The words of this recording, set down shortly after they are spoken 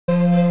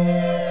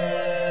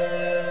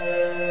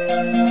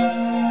Welcome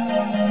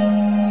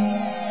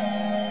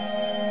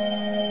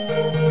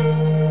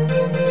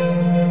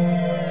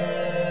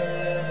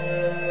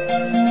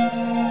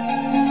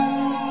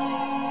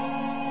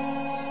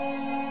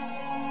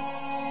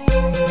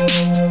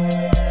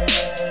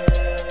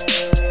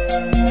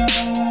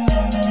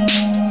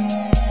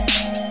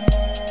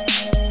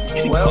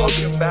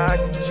back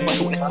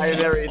to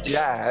Binary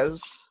Jazz.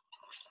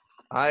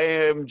 I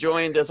am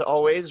joined, as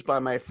always, by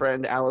my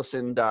friend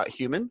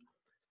Allison.Human,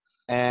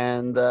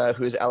 and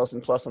who is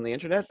Allison Plus on the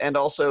internet, and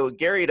also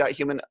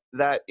Gary.Human,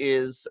 that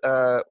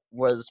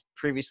was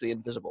previously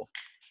invisible.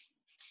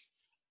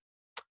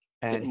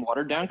 And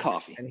watered down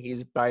coffee. And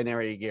he's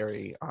Binary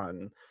Gary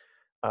on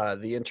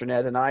the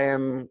internet. And I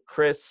am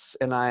Chris,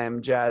 and I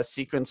am Jazz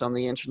Sequence on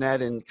the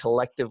internet, and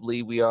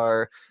collectively we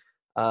are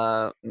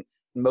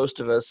most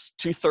of us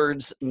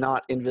 2/3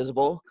 not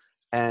invisible,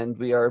 and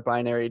we are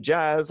Binary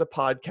Jazz, a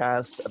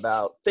podcast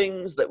about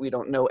things that we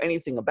don't know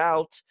anything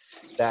about,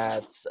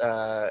 that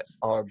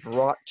are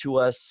brought to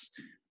us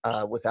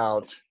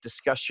without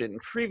discussion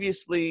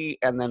previously,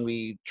 and then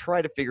we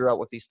try to figure out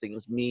what these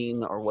things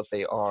mean or what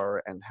they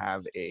are and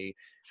have a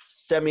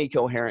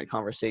semi-coherent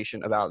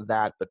conversation about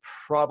that, but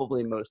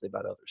probably mostly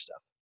about other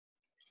stuff.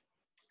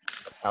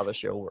 That's how the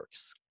show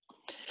works.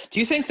 Do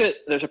you think that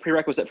there's a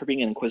prerequisite for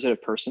being an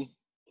inquisitive person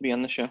to be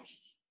on the show?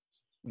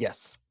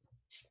 Yes.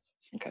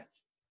 Okay.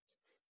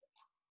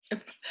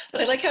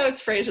 But I like how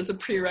it's phrased as a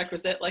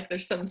prerequisite, like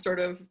there's some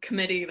sort of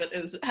committee that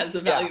has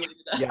evaluated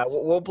us. Yeah,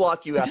 we'll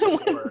block you out the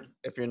door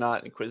if you're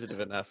not inquisitive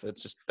enough.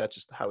 That's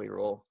just how we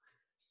roll.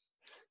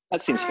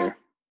 That seems fair.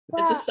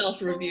 It's a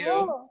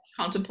self-review,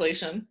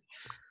 contemplation,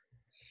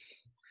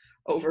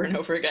 over and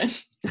over again.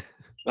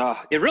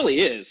 It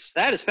really is.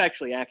 That is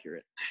factually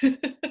accurate.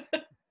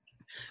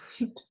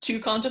 Too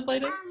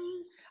contemplative?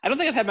 I don't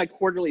think I've had my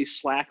quarterly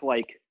Slack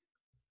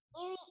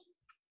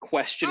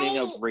questioning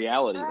of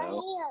reality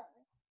though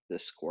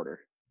this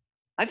quarter.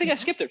 I think I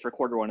skipped it for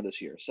quarter one of this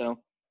year. So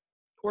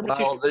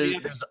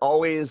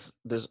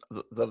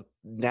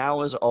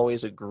now is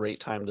always a great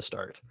time to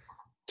start.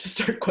 To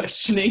start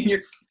questioning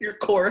your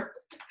core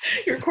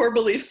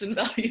beliefs and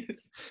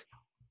values.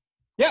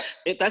 Yeah,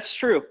 that's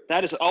true.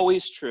 That is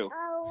always true.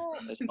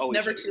 It's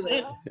never too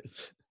late.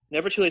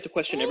 Never too late to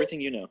question everything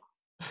you know.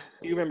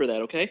 You remember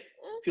that, okay?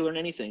 If you learn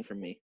anything from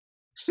me.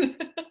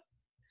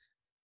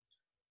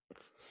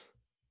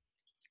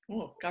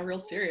 Oh, got real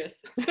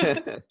serious.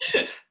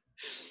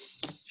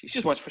 She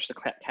just wants to push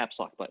the caps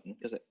lock button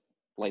because it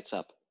lights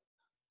up.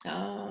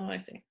 Oh, I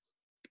see.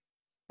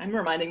 I'm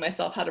reminding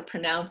myself how to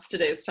pronounce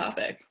today's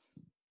topic.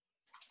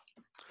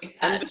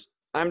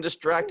 I'm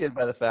distracted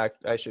by the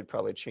fact I should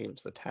probably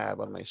change the tab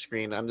on my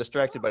screen. I'm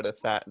distracted by the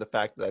fact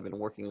that I've been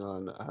working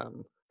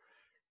on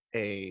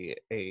a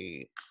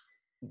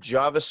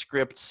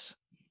JavaScript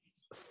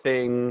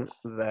thing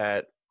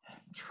that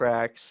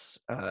tracks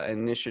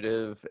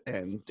initiative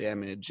and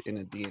damage in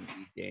a D&D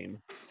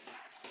game.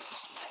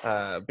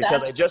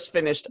 Because I just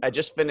finished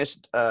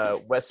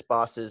Wes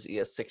Boss's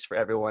ES6 for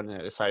everyone,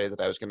 and I decided that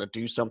I was going to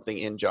do something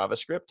in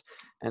JavaScript.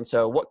 And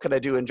so what could I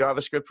do in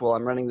JavaScript? Well,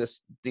 I'm running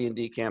this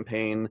D&D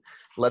campaign.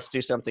 Let's do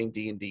something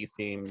D&D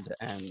themed,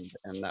 and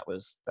that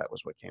was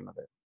what came of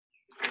it.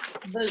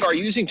 So are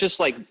you using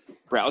just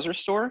browser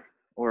store,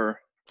 or?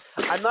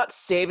 I'm not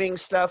saving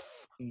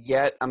stuff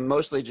yet. I'm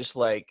mostly just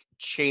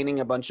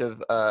chaining a bunch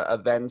of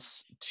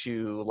events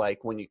to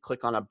when you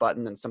click on a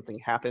button and something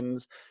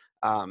happens.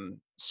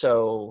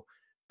 So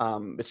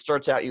it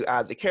starts out, you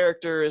add the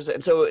characters,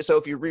 and so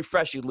if you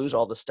refresh, you lose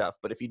all the stuff.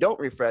 But if you don't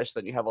refresh,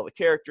 then you have all the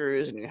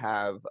characters, and you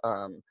have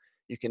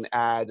you can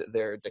add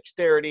their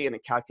dexterity, and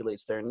it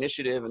calculates their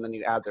initiative, and then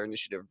you add their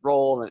initiative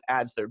roll, and it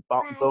adds their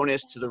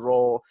bonus to the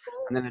roll,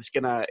 and then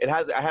I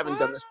haven't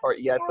done this part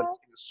yet, but it's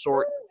gonna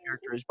sort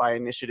characters by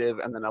initiative,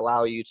 and then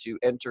allow you to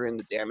enter in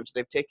the damage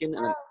they've taken,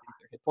 and then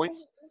their hit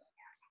points.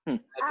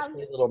 That's a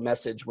little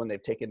message when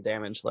they've taken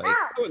damage, so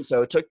and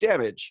so took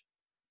damage.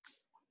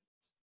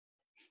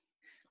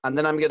 And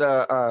then I'm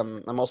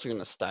also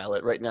gonna style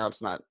it. Right now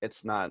it's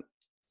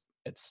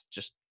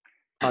just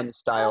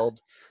unstyled,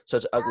 so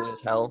it's ugly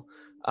as hell.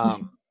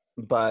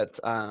 But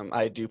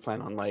I do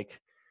plan on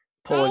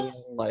pulling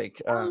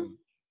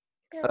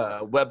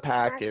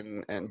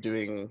Webpack and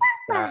doing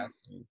that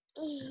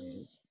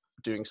and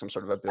doing some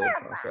sort of a build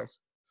process.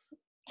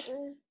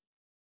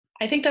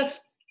 I think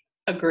that's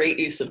a great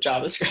use of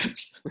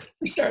JavaScript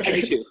for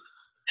starters.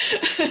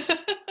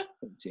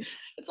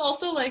 It's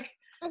also I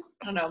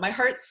don't know, my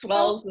heart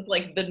swells with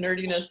the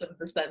nerdiness of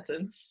the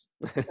sentence,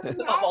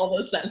 of all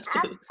those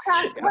sentences.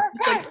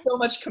 It's so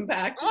much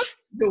compact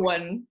to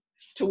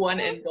one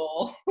end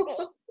goal.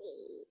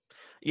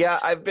 Yeah,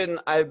 I've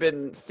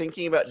been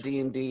thinking about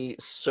D&D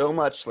so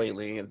much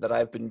lately that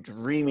I've been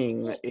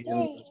dreaming in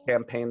the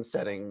campaign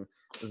setting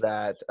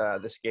that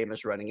this game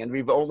is running, and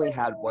we've only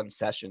had one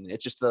session.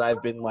 It's just that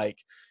I've been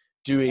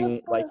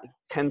doing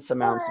intense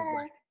amounts of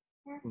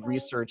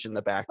research in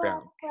the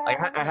background.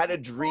 I had a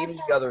dream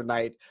the other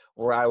night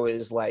where I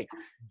was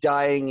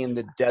dying in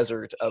the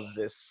desert of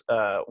this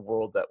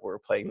world that we're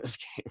playing this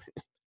game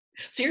in.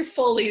 So you're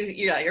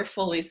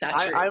fully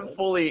saturated. I'm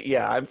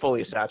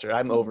fully saturated.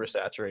 I'm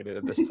oversaturated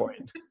at this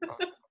point.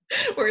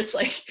 Where it's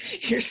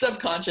like your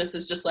subconscious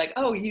is just like,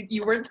 oh,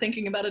 you weren't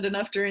thinking about it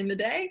enough during the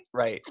day?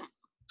 Right.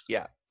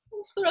 Yeah.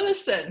 Let's throw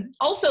this in.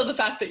 Also, the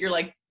fact that you're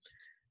like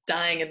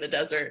dying in the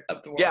desert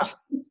of the world. Yeah.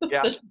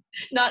 Yeah. That's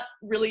not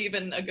really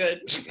even a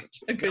good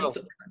No.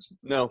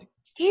 subconscious. No.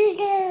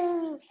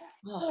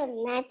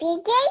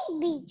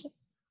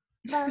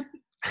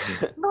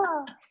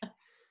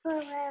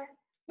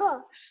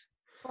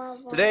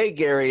 Today,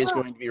 Gary is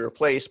going to be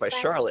replaced by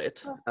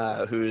Charlotte,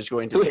 who is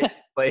going to take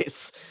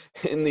place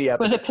in the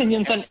With episode.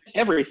 opinions on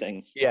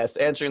everything. Yes,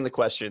 answering the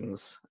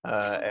questions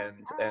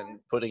and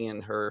putting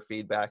in her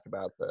feedback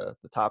about the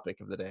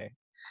topic of the day.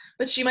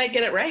 But she might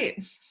get it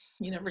right.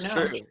 You never know.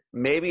 True.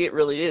 Maybe it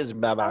really is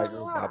Baba.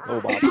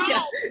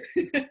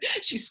 Yeah.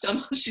 She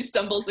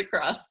stumbles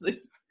across the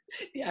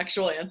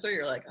actual answer.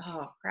 You're like,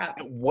 oh crap.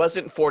 It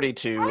wasn't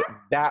 42.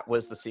 That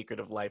was the secret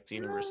of life, the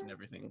universe, and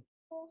everything.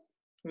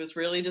 It was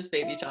really just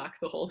baby talk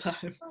the whole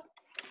time.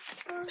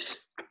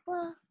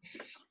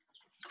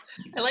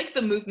 I like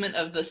the movement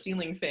of the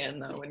ceiling fan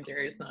though when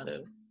Gary's not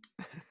in.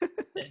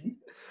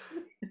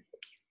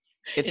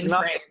 It's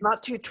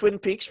not too Twin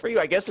Peaks for you.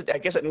 I guess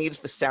it needs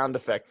the sound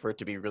effect for it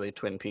to be really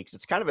Twin Peaks.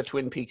 It's kind of a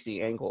Twin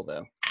Peaksy angle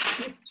though.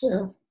 That's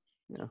true.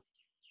 Yeah.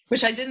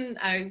 Which I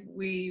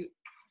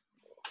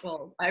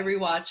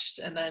rewatched,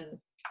 and then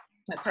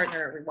my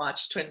partner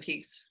rewatched Twin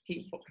Peaks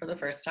for the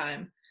first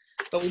time,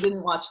 but we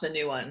didn't watch the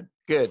new one.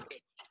 Good.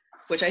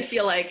 Which I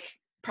feel like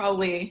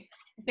probably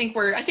I think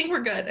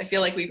we're good. I feel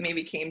like we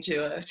maybe came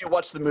to a. Did you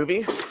watch the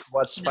movie?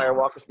 Watch Fire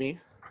Walk with Me?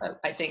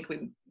 I think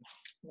we,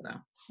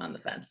 on the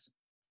fence.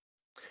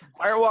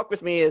 Fire Walk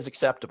with Me is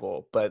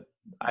acceptable, but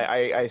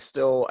I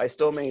still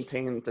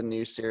maintain the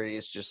new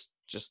series just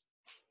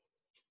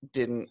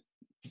didn't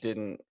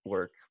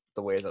work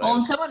the way that. Well,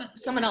 and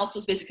someone else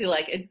was basically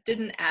like, it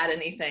didn't add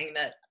anything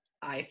that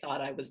I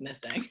thought I was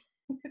missing.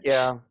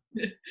 Yeah,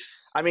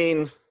 I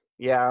mean,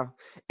 yeah,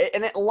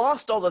 and it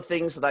lost all the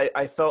things that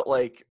I felt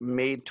like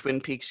made Twin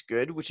Peaks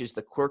good, which is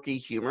the quirky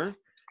humor.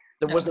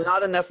 There was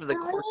not enough of the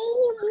quirky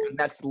humor, and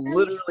that's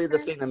literally the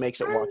thing that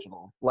makes it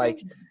watchable.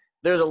 Like,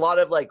 there's a lot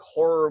of like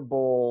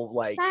horrible,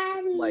 like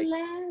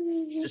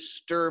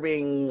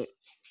disturbing,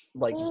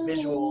 like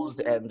visuals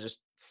and just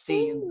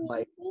scenes.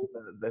 Like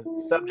the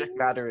subject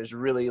matter is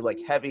really like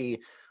heavy,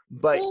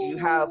 but you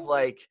have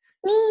like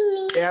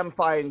damn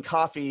fine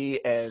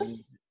coffee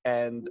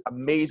and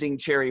amazing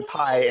cherry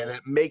pie, and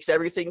it makes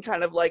everything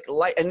kind of like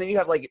light. And then you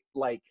have like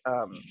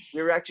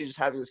we were actually just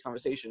having this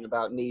conversation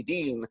about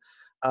Nadine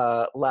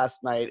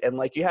last night, and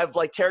like you have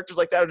like characters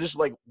like that are just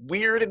like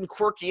weird and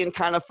quirky and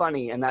kind of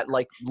funny, and that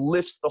like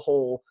lifts the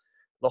whole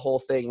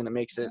thing, and it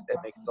makes it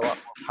a lot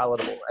more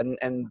palatable.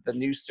 And the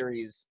new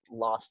series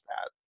lost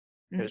that.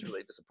 It was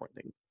really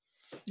disappointing.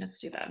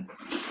 That's too bad.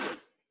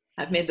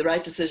 I've made the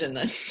right decision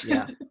then.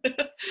 Yeah.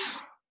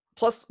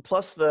 Plus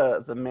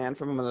the man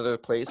from another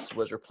place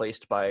was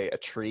replaced by a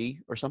tree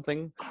or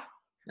something.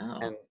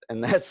 Oh.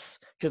 And that's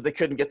because they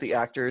couldn't get the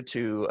actor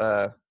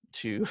to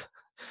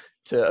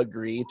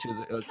agree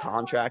to the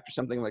contract or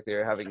something. Like they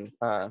were having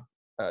a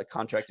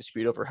contract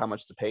dispute over how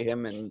much to pay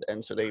him,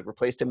 and so they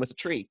replaced him with a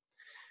tree.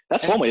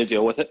 That's one way to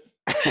deal with it.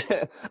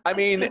 I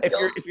mean,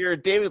 if you're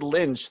David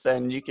Lynch,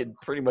 then you could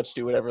pretty much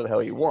do whatever the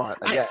hell you want,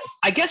 I guess.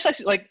 I guess I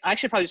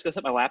should probably just go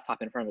set my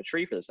laptop in front of a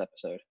tree for this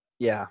episode.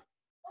 Yeah.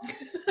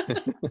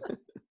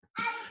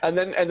 and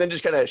then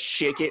just kind of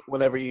shake it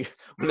whenever you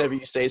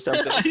say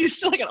something. You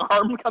see like an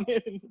arm come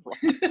in.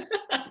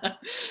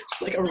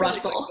 Just like a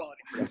rustle.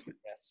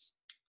 Yes.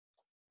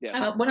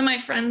 Yeah. One of my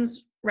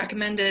friends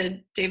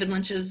recommended David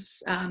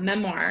Lynch's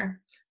memoir,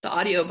 the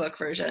audiobook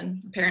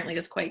version. Apparently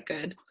is quite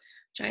good,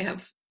 which I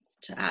have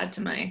to add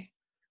to my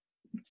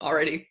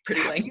already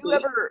pretty lengthy.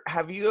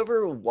 Have you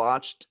ever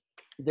watched,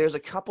 there's a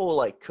couple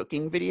like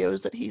cooking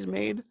videos that he's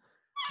made.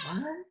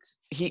 What?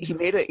 He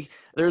made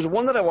there's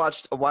one that I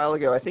watched a while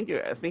ago, I think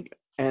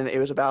and it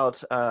was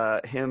about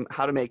him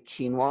how to make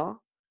quinoa.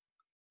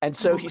 And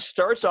so he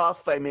starts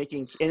off by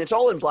making, and it's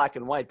all in black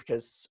and white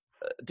because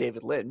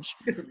David Lynch.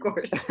 Because of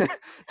course.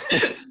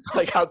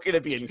 Like how could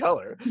it be in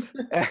color?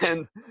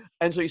 And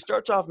so he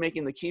starts off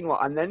making the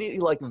quinoa, and then he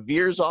like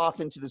veers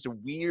off into this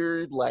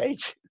weird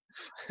like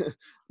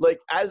like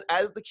as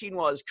the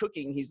quinoa is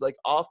cooking, he's like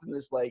off in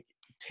this like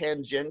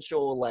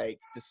tangential like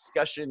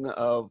discussion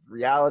of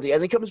reality,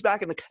 and then comes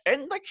back and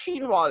the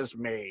quinoa is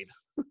made.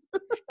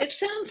 It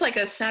sounds like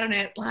a Saturday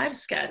Night Live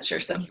sketch or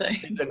something.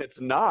 And it's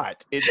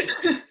not.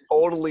 It's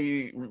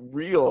totally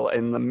real,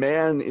 and the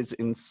man is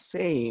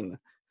insane.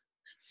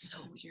 That's so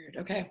weird.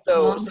 Okay.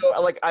 So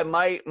like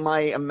my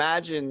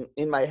imagine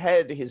in my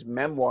head, his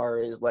memoir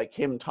is like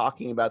him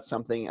talking about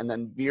something and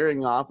then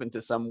veering off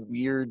into some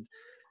weird,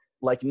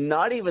 like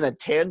not even a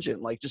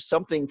tangent, like just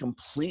something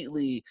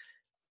completely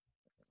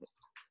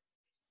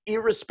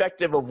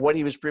irrespective of what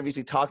he was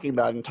previously talking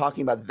about, and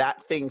talking about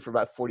that thing for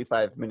about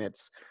 45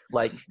 minutes,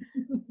 like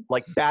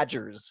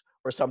badgers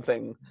or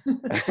something,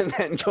 and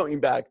then going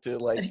back to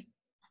like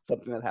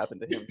something that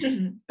happened to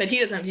him. But he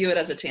doesn't view it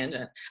as a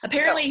tangent.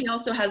 Apparently, he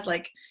also has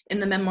like in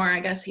the memoir. I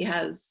guess he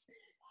has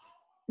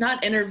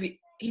not interview.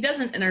 He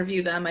doesn't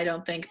interview them, I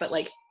don't think, but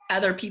like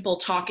other people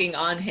talking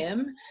on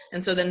him,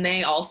 and so then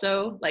they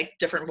also like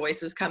different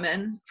voices come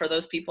in for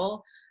those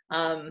people,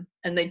 and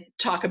they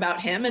talk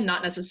about him and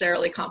not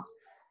necessarily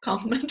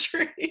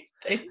complimentary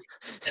things.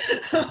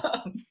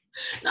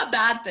 Not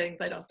bad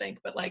things, I don't think,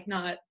 but like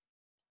they're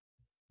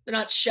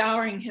not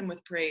showering him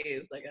with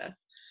praise, I guess.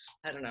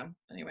 I don't know.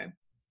 Anyway.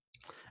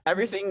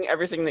 Everything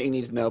that you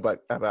need to know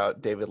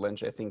about David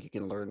Lynch, I think you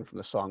can learn from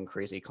the song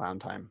Crazy Clown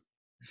Time.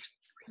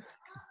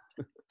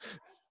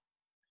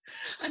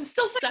 I'm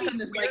still stuck on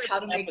this, like, how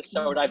to make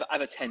episode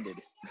I've attended.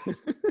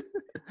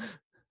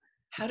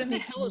 How to What the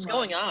make hell is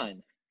going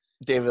on?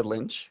 David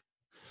Lynch.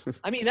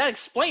 I mean, that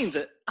explains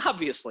it,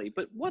 obviously,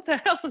 but what the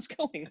hell is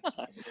going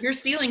on? Your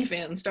ceiling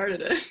fan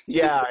started it.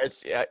 Yeah,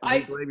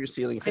 I blame your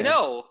ceiling fan. I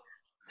know.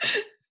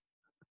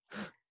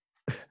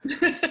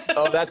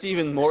 Oh, that's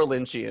even more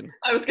Lynchian.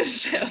 I was gonna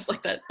say, I was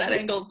like, that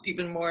angle's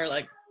even more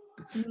like.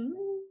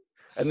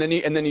 And then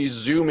you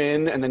zoom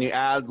in, and then you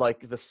add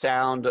like the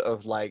sound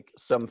of like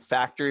some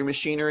factory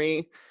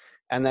machinery,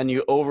 and then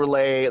you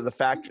overlay the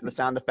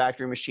sound of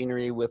factory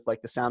machinery with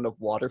like the sound of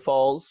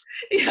waterfalls.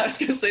 Yeah, I was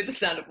gonna say the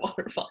sound of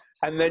waterfalls.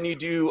 And then you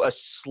do a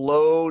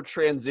slow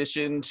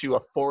transition to a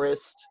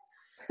forest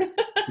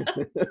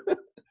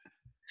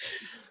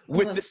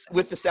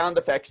with the sound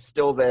effects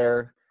still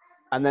there,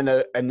 and then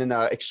a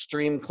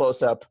extreme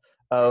close up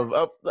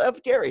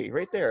of Gary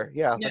right there.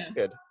 Yeah, that's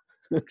good.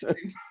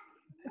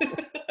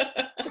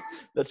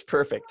 That's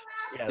perfect.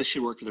 Yes. This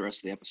should work for the rest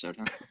of the episode,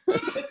 huh?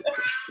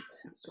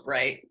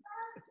 right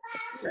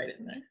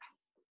in there.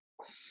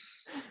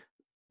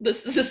 The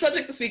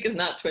subject this week is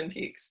not Twin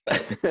Peaks,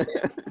 but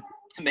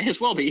it may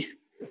as well be.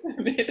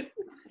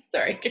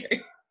 Sorry,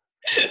 Gary.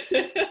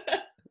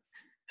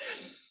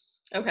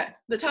 Okay,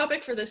 the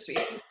topic for this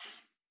week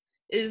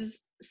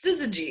is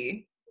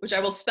Syzygy, which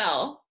I will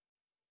spell.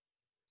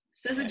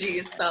 Syzygy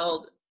is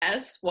spelled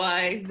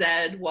Syzygy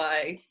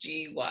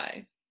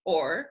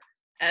or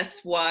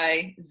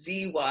Syzygy.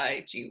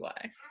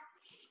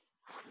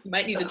 You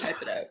might need to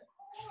type it out.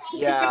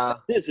 Yeah.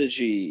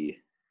 Syzygy.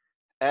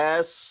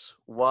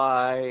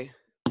 SYZY.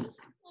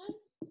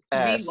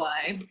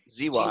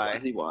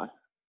 ZY.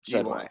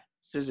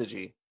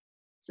 Syzygy.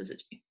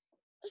 Syzygy.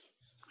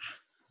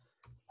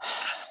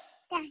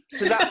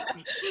 So that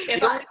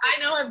I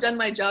know I've done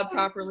my job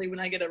properly when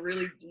I get a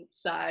really deep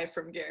sigh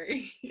from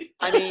Gary.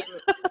 I mean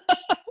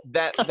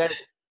that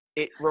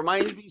it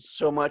reminds me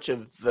so much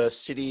of the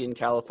city in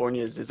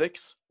California,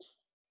 Zzyzx.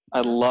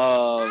 I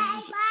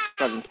loved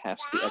driving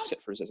past the exit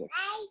for Zzyzx.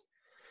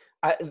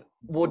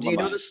 Do you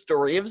know the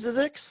story of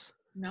Zzyzx?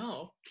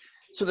 No.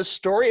 So the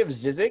story of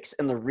Zzyzx,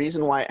 and the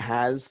reason why it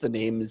has the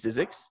name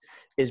Zzyzx,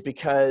 is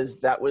because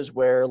that was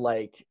where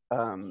like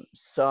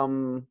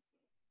some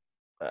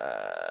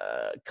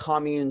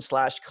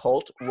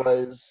commune/cult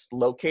was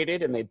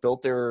located, and they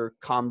built their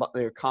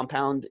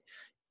compound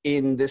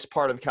in this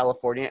part of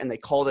California, and they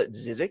called it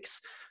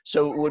Zzyzx.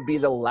 So it would be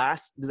the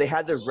last. They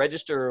had to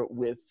register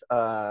with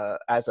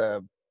as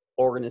a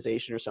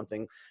organization or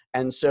something,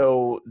 and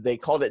so they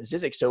called it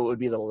Zzyzx. So it would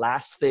be the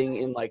last thing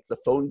in like the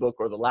phone book,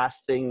 or the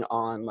last thing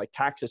on like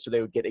taxes, so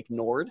they would get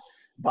ignored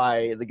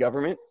by the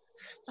government.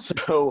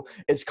 So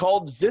it's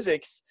called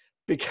Zzyzx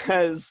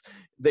because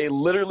they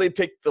literally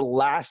picked the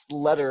last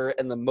letter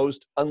and the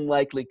most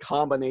unlikely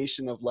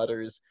combination of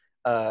letters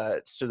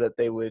so that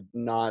they would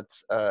not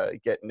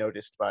get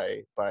noticed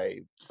by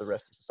the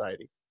rest of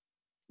society.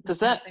 Does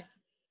that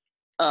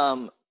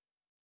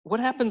what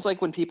happens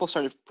like when people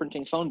started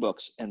printing phone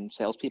books and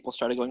salespeople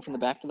started going from the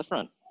back to the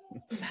front?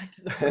 Back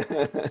to the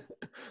front.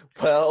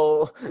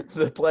 Well,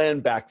 the plan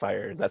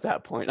backfired at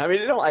that point. I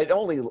mean,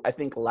 I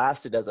think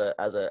lasted as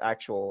a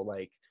actual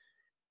like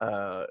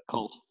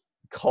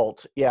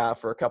cult, yeah,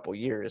 for a couple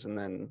years, and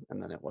then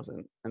it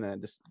wasn't, and then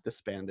it just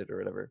disbanded or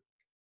whatever.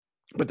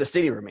 But the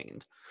city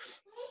remained.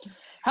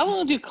 How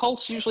long do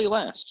cults usually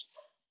last?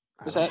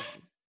 Is that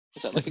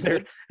like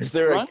is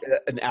there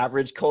an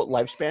average cult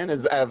lifespan?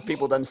 Have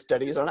people done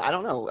studies on it? I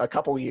don't know, a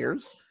couple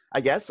years, I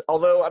guess.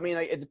 Although, I mean,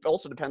 it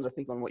also depends, I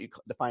think, on what you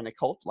define a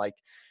cult. Like,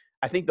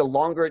 I think the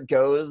longer it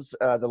goes,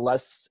 the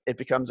less it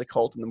becomes a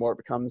cult, and the more it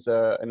becomes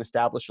an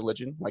established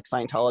religion, like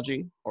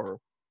Scientology, or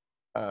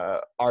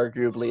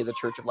arguably the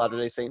Church of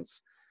Latter-day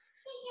Saints.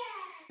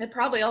 It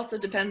probably also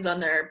depends on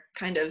their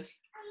kind of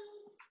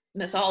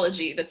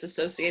mythology that's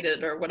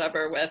associated or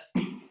whatever with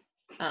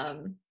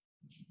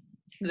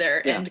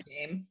their end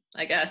game,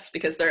 I guess,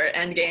 because their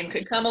end game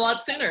could come a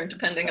lot sooner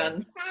depending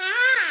on.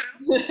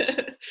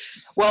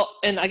 Well,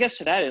 and I guess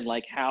to that end,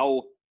 like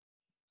how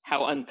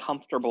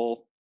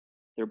uncomfortable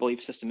their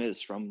belief system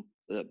is from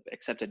the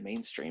accepted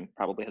mainstream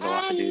probably has a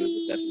lot to do with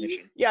the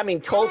definition. Yeah, I mean,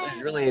 cult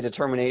is really a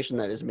determination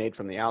that is made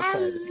from the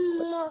outside.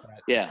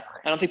 Yeah,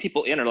 I don't think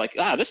people in are like,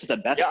 this is the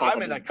best. Yeah,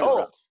 I'm in a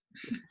cult.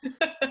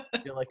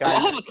 Like,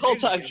 all the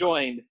cults I've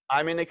joined.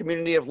 I'm in a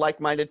community of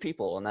like-minded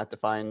people, and that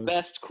defines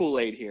best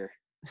Kool-Aid here.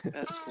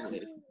 Best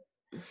Kool-Aid.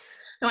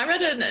 No, I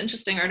read an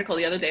interesting article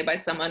the other day by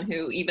someone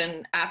who,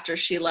 even after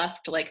she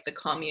left, like, the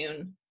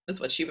commune is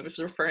what she was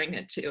referring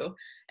it to,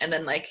 and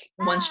then, like,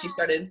 once she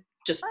started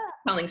just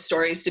telling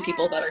stories to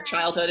people about her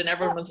childhood, and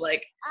everyone was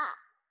like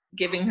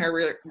giving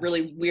her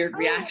really weird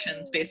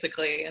reactions,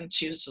 basically, and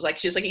she was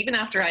like, even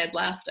after I had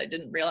left, I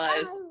didn't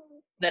realize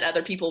that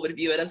other people would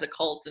view it as a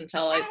cult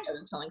until I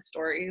started telling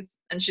stories.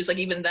 And she's like,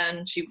 even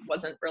then she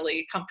wasn't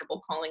really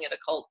comfortable calling it a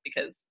cult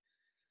because,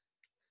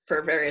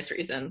 for various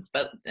reasons.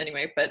 But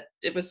anyway, but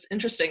it was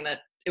interesting that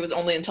it was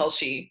only until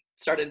she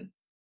started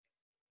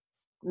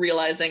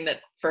realizing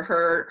that for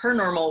her, her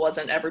normal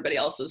wasn't everybody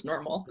else's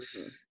normal,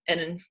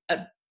 and in a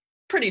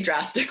pretty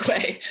drastic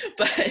way.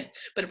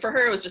 But for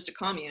her, it was just a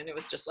commune. It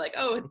was just like,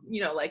 oh,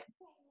 you know, like,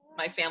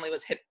 my family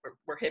was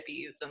were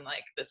hippies, and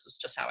like, this was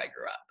just how I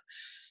grew up.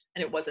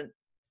 And it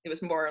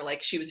was more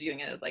like she was viewing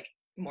it as like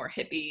more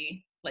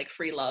hippie, like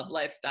free love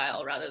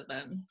lifestyle, rather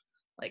than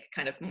like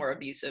kind of more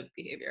abusive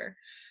behavior,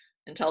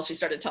 until she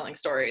started telling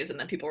stories, and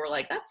then people were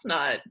like, that's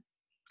not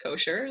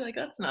kosher, like,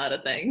 that's not a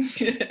thing.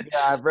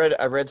 Yeah, I've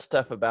read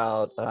stuff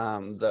about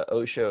the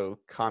Osho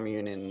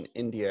commune in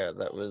India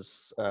that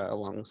was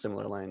along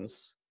similar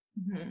lines,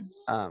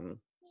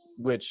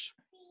 which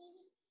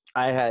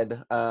I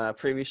had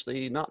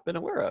previously not been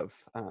aware of.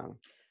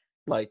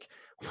 Like,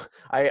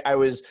 I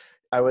was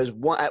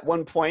at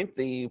one point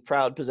the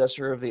proud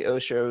possessor of the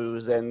Osho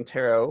Zen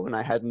Tarot, and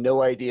I had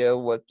no idea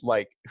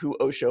who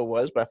Osho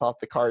was, but I thought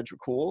the cards were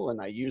cool,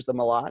 and I used them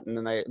a lot. And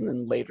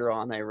then later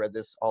on, I read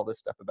all this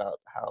stuff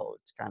about how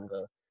it's kind of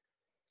a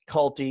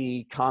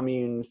culty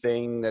commune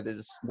thing that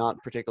is not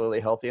particularly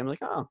healthy. I'm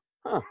like, oh,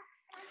 huh,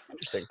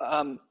 interesting.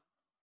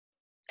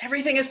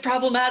 Everything is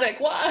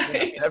problematic.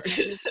 Why? Yeah,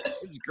 everything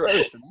is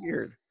gross and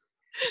weird.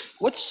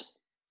 What's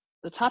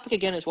the topic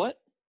again? Is what?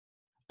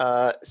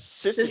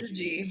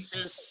 Syzygy.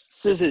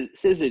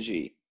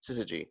 Syzygy.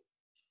 Syzygy.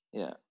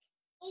 Yeah.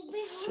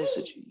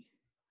 Syzygy.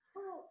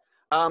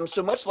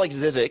 So much like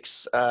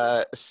Zzyzx,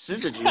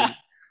 Syzygy.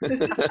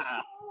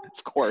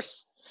 Of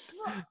course.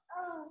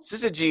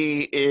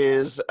 Syzygy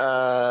is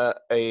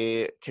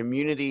a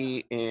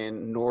community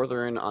in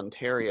northern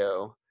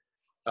Ontario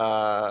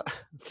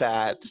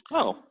that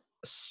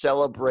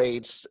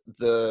celebrates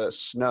the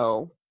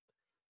snow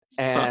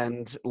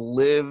and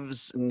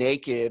lives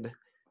naked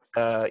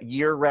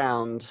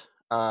year-round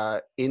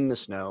in the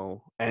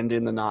snow and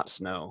in the not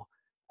snow,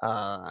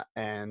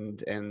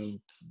 and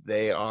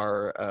they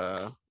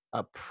are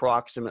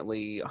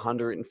approximately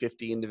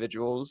 150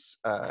 individuals,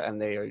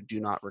 and they do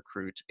not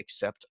recruit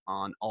except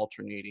on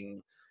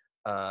alternating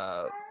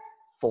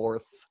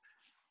fourth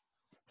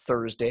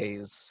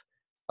Thursdays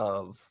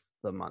of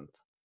the month.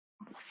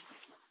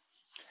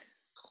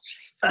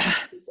 I'm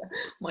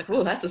like,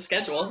 oh, that's a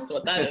schedule. That's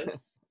what that is.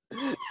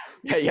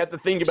 Yeah, you have to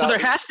think about. So there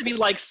has to be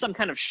like some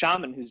kind of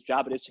shaman whose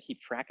job it is to keep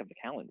track of the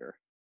calendar.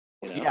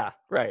 You know? Yeah,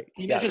 right.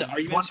 Can you imagine the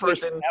arguments one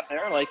person out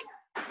there? Like,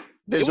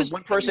 there's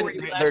one person.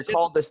 They're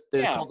called the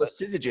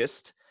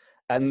Syzygist,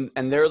 and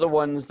they're the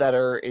ones that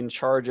are in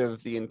charge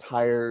of the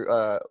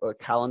entire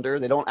calendar.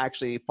 They don't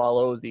actually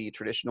follow the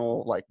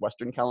traditional like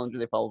Western calendar.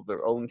 They follow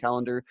their own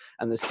calendar,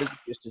 and the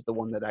Syzygist is the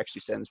one that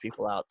actually sends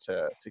people out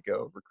to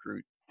go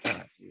recruit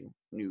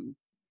new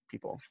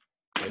people.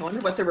 I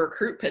wonder what the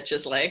recruit pitch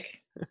is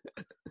like.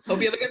 Hope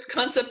you have a good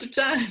concept of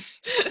time.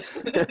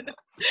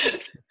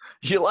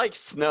 You like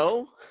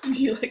snow? Do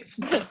you like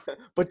snow?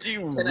 But do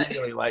you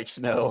really like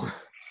snow?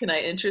 Can I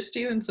interest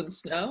you in some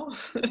snow?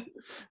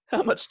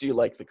 How much do you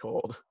like the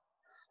cold?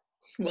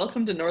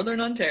 Welcome to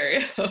Northern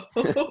Ontario.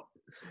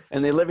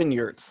 And they live in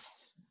yurts.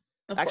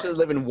 Of Actually, course. they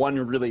live in one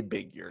really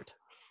big yurt.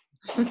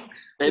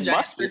 It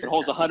must if it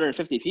holds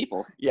 150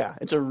 people. Yeah,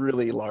 it's a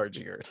really large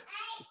yurt.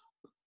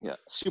 Yeah,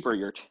 super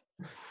yurt.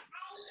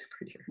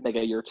 Super yurt.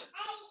 Mega yurt.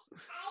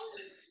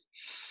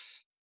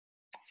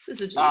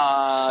 Syzygy.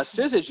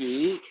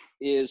 Syzygy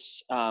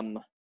is the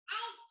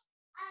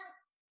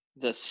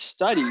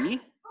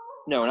study.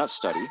 No, not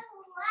study.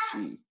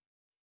 Gee.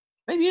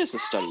 Maybe it is the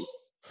study.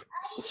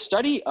 The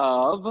study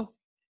of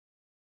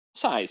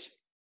size.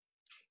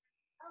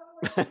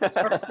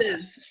 Or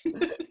Syz.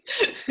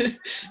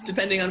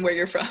 Depending on where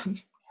you're from.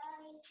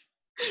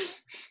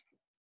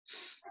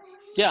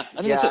 Yeah,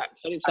 I think that's it.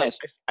 Study of size.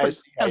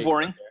 Kind of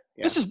boring.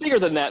 Yeah. This is bigger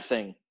than that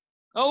thing.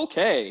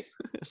 Okay.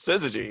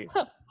 Syzygy.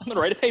 I'm going to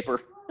write a paper.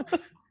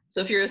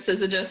 So if you're a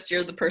syzygist,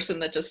 you're the person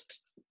that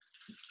just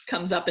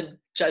comes up and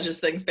judges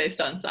things based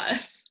on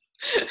size.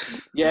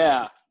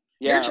 Yeah.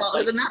 You're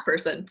taller than that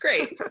person.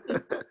 Great.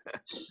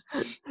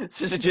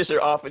 Syzygists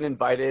are often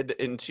invited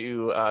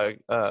into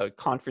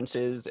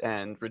conferences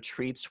and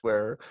retreats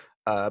where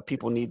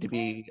people need to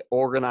be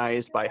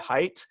organized by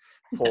height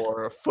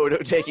for photo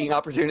taking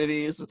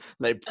opportunities.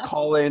 They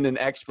call in an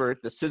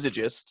expert, the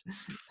syzygist,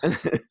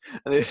 and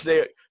they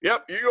say,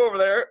 yep, you go over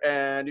there,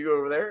 and you go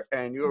over there,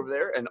 and you over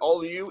there, and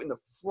all of you in the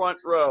front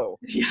row.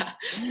 Yeah,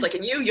 it's like,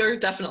 and you're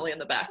definitely in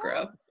the back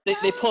row.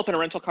 They pull up in a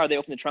rental car, they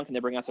open the trunk, and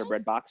they bring out their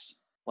bread box.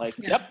 Like,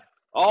 yep,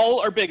 all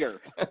are bigger.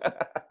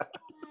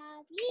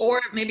 Or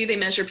maybe they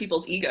measure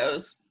people's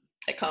egos.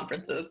 at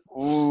conferences.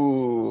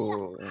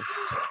 Ooh.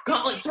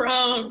 Gauntlet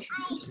throne.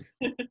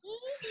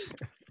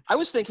 I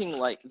was thinking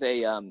like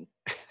they never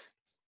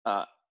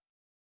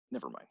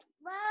mind.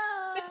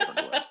 I don't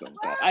know where I was going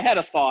with that. I had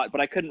a thought,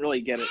 but I couldn't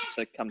really get it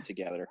to come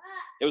together.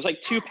 It was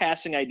like two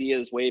passing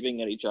ideas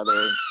waving at each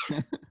other.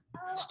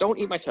 Just don't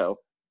eat my toe.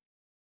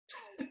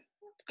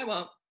 I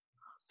won't.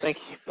 Thank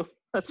you.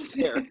 That's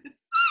fair.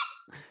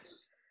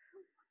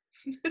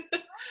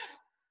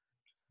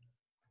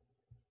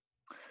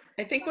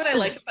 I think what I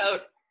like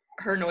about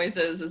her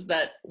noises is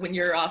that when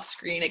you're off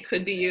screen, it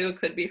could be you, it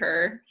could be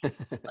her.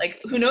 Like,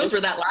 who knows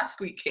where that last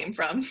squeak came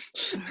from?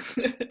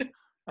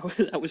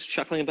 I was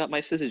chuckling about my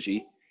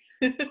Syzygy.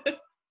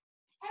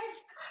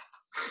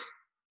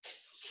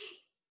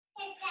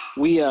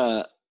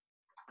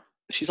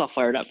 She's all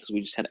fired up because we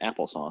just had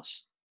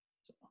applesauce.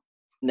 So,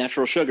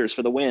 natural sugars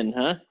for the win,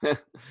 huh?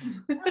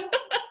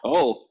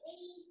 Oh.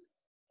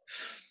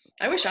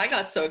 I wish I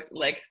got so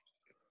like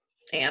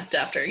amped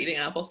after eating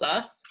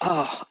applesauce.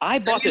 Oh, I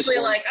bought I'm usually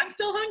this like, I'm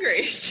still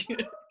hungry.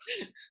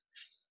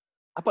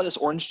 I bought this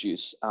orange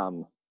juice,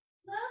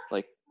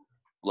 like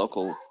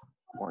local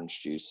orange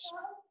juice.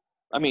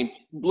 I mean,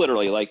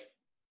 literally, like,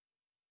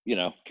 you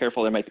know,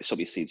 careful, there might still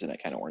be seeds in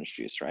that kind of orange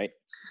juice, right?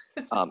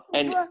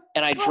 And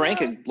I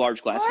drank a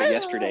large glass of it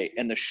yesterday,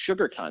 and the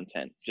sugar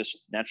content,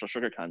 just natural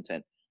sugar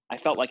content, I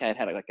felt like I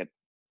had like a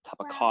cup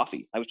of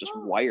coffee. I was just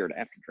wired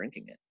after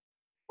drinking it.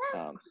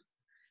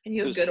 And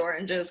you have good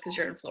oranges because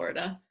you're in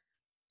Florida.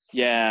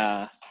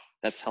 Yeah,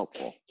 that's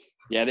helpful.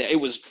 Yeah, it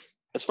was,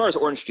 as far as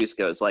orange juice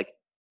goes, like,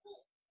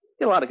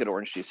 get a lot of good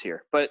orange juice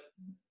here, but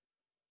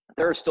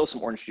there are still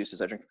some orange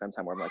juices I drink from time to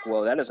time where I'm like,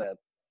 whoa,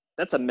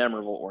 that's a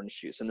memorable orange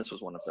juice, and this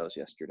was one of those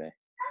yesterday.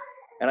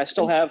 And I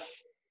still have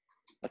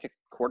like a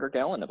quarter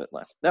gallon of it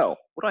left. No,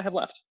 what do I have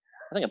left?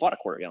 I think I bought a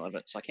quarter gallon of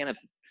it, so I can't have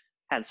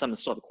had some and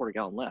still have a quarter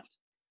gallon left.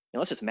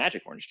 Unless it's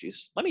magic orange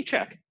juice. Let me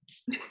check.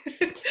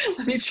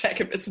 Let me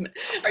check if it's.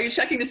 Are you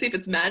checking to see if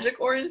it's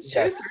magic orange juice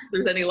or if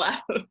there's any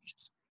left?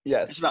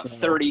 Yes. There's about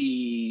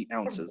 30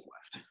 ounces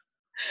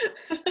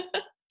left.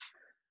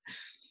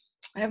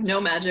 I have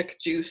no magic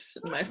juice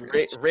in my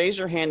fridge. Raise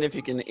your hand if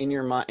you can, in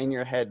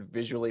your head,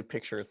 visually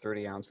picture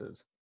 30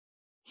 ounces.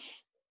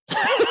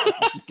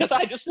 Because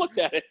I just looked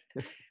at it.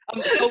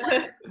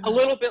 A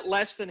little bit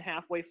less than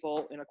halfway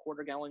full in a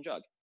quarter gallon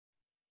jug.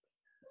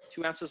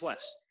 2 ounces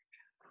less.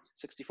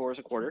 64 is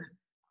a quarter.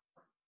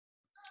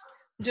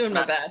 I'm doing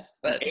my best,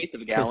 but an eighth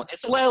of a gallon.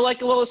 It's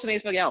like a little less than an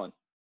eighth of a gallon.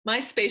 My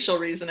spatial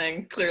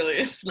reasoning clearly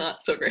is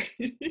not so great.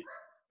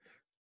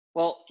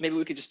 Well, maybe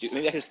we could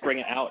maybe I could just bring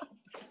it out.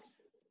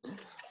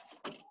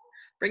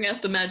 Bring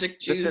out the magic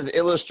juice. This is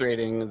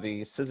illustrating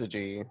the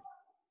Syzygy.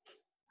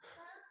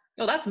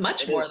 Oh, that's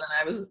much more than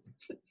I was.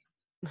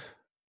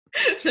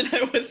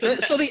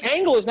 So the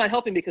angle is not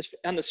helping because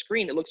on the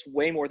screen it looks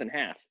way more than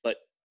half, but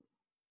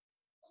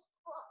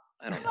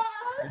I don't know.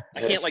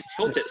 I can't like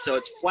tilt it so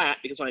it's flat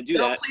because when I do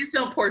that. Please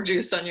don't pour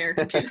juice on your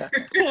computer.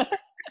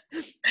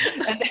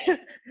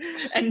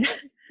 and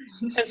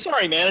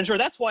sorry, manager,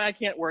 that's why I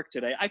can't work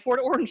today. I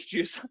poured orange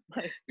juice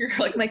on You're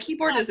like, my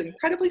keyboard is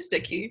incredibly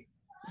sticky.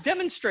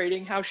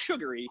 Demonstrating how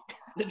sugary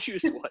the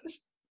juice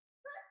was.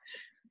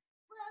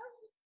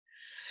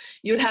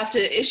 You would have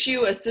to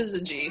issue a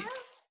Syzygy.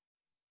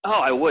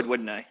 Oh, I would,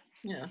 wouldn't I?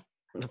 Yeah.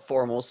 A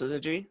formal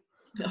Syzygy?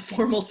 A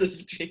formal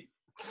Syzygy.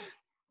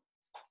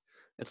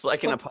 It's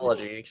like an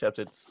apology, except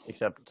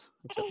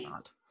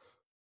not.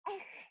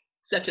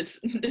 Except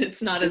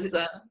it's not as.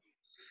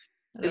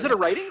 Is it a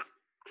writing?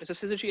 Is a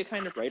Syzygy a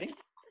kind of writing?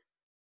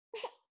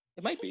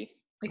 It might be.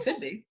 It could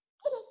be.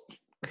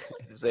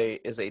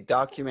 It is a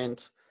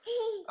document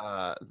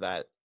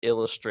that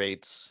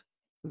illustrates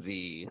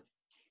the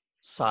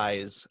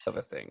size of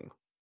a thing.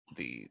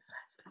 The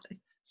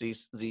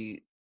Syzygy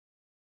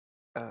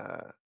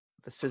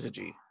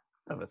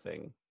of a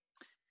thing.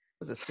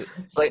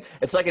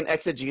 It's like an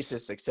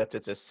exegesis, except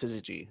it's a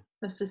Syzygy.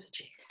 A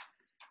Syzygy.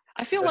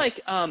 I feel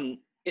like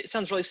it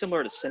sounds really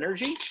similar to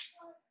synergy.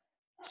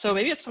 So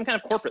maybe it's some kind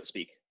of corporate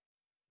speak.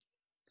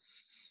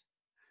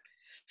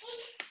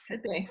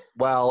 Could be.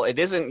 Well, it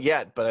isn't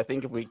yet, but I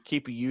think if we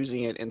keep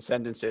using it in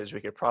sentences,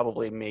 we could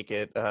probably make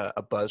it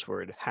a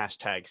buzzword.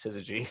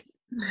 #Syzygy.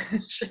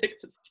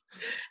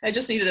 I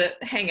just need to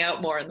hang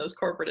out more in those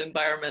corporate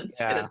environments.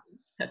 Yeah. Get a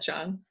catch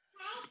on.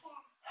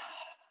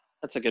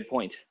 That's a good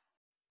point.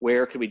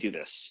 Where could we do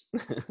this?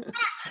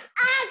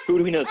 Who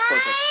do we know that's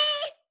corporate?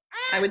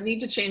 I would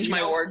need to change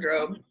my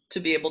wardrobe to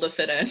be able to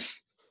fit in.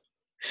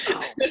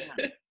 Oh,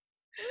 man.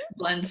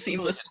 Blend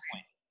seamlessly.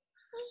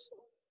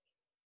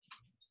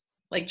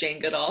 Like Jane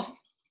Goodall.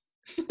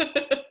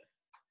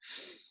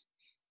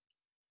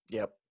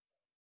 Yep.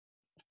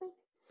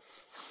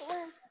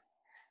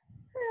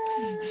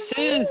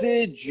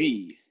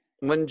 Syzygy.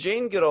 When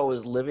Jane Goodall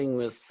was living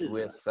with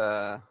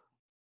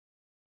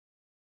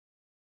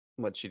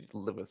what she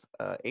live with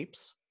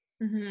apes?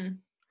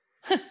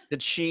 Mm-hmm.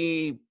 Did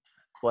she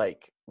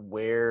like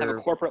wear Have a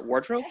corporate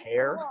wardrobe?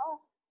 hair?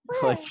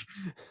 Like,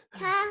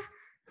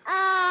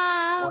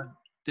 or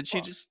did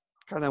she just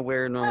kind of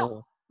wear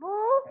normal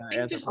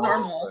think just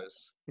normal.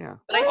 Yeah.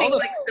 But I think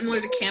like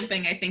similar to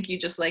camping, I think you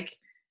just like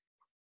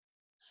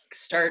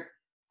start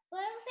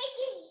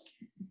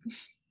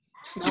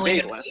smelling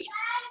it.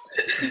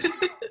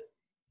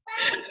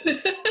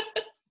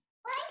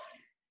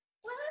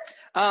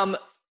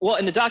 Well,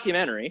 in the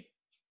documentary,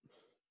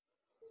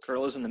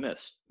 Girl is in the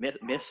Mist.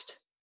 Mist?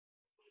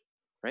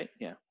 Right?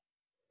 Yeah.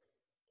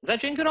 Is that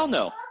Jane Goodall?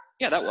 No.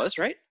 Yeah, that was,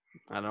 right?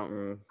 I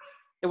don't...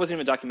 It wasn't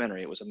even a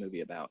documentary. It was a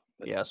movie about.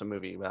 Yeah, it's a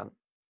movie about.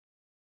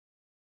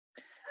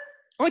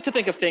 I like to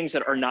think of things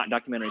that are not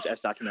documentaries as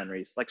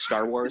documentaries, like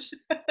Star Wars,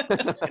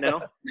 you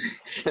know?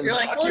 You're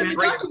like, well, in the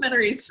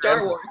documentary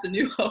Star Wars, A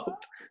New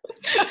Hope.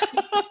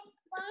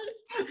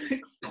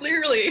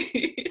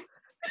 Clearly.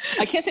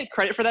 I can't take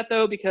credit for that,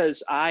 though,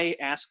 because I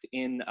asked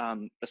in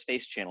the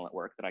Space Channel at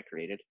work that I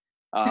created.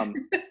 I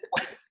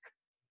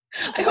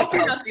hope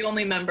you're not the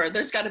only member.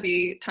 There's got to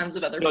be tons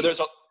of other people. No,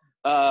 there's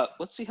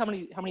let's see how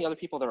many other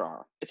people there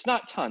are. It's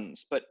not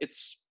tons, but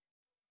it's...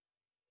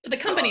 But the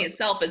company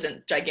itself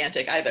isn't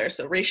gigantic either,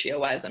 so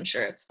ratio-wise, I'm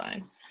sure it's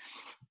fine.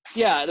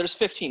 Yeah, there's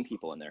 15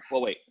 people in there.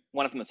 Well, wait,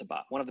 one of them is a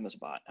bot. How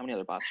many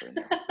other bots are in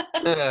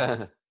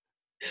there?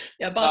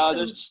 Yeah, bots.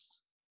 There's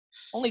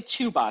only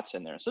 2 bots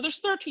in there, so there's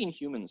 13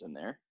 humans in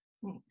there,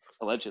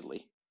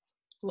 allegedly.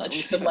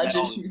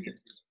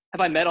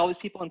 Have I met all these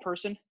people in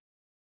person?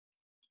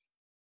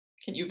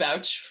 Can you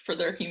vouch for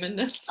their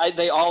humanness?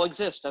 They all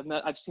exist.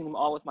 I've seen them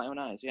all with my own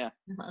eyes. Yeah,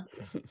 Uh-huh.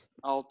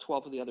 all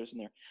 12 of the others in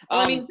there.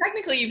 Well, I mean,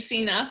 technically, you've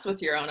seen us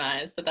with your own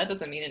eyes, but that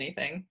doesn't mean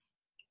anything.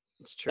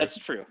 It's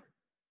true.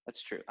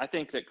 That's true. I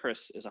think that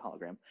Chris is a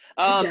hologram.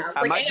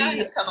 AI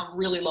has come a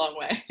really long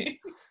way.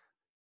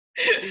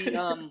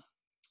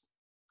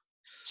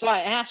 So I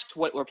asked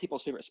what were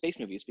people's favorite space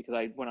movies because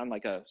I went on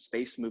like a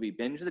space movie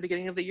binge at the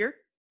beginning of the year.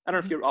 I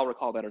don't know if you all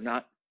recall that or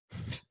not.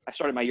 I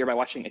started my year by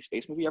watching a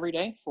space movie every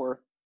day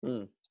for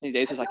as many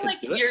days as I could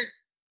do it.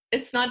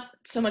 It's not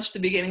so much the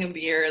beginning of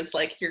the year as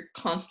like you're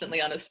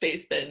constantly on a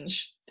space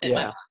binge in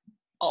my mind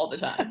all the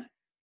time.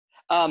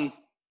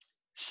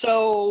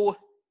 So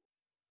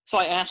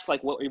I asked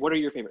like, what are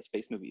your favorite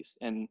space movies?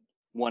 And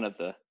one of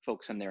the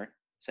folks in there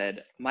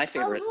said, my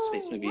favorite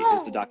space movie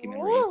is the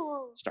documentary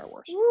Star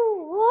Wars.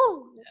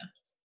 Yeah.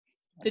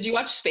 Did you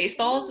watch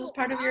Spaceballs as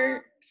part of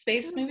your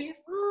space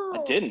movies? I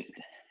didn't.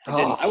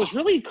 I was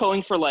really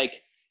going for like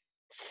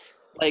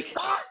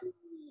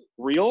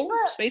real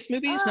space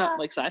movies, not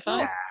like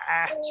sci-fi.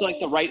 So like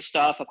The Right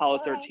Stuff, Apollo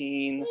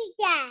 13.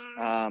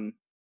 What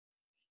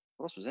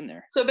else was in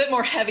there? So a bit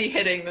more heavy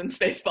hitting than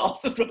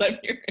Spaceballs is what I'm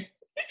hearing.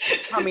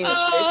 I mean,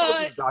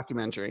 Spaceballs is a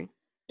documentary.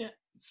 Yeah.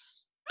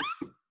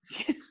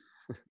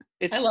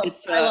 I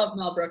love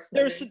Mel Brooks.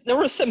 There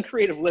were some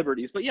creative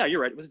liberties, but yeah,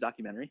 you're right. It was a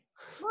documentary.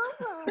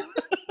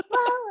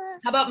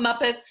 How about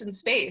Muppets in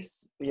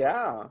Space?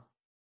 Yeah.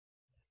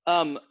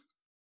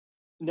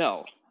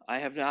 No, I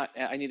have not.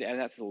 I need to add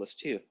that to the list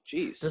too.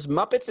 Jeez. Does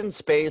Muppets in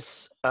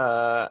Space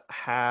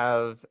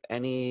have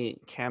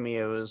any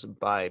cameos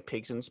by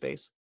pigs in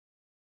space?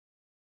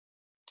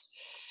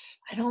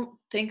 I don't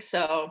think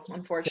so,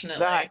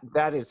 unfortunately.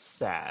 That is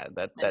sad.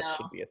 That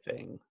should be a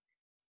thing.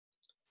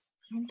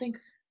 I don't think.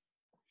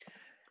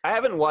 I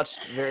haven't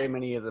watched very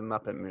many of the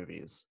Muppet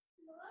movies.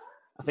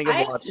 I think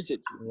I've watched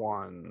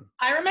one.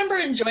 I remember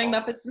enjoying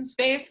Muppets in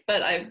Space,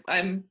 but I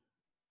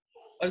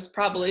was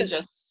probably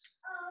just...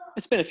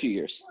 It's been a few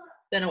years.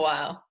 Been a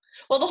while.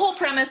 Well, the whole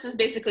premise is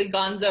basically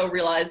Gonzo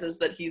realizes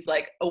that he's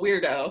like a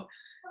weirdo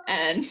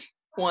and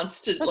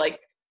wants to like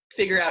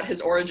figure out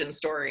his origin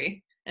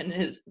story and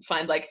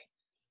find like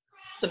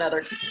some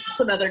other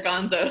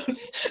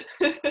Gonzos.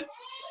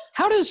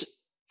 How do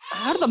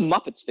the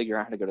Muppets figure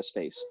out how to go to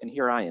space? And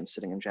here I am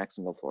sitting in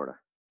Jacksonville, Florida.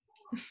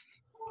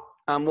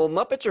 Well,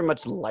 Muppets are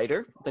much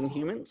lighter than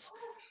humans,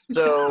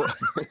 so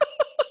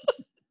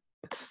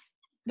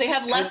they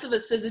have less of a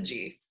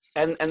syzygy.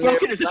 And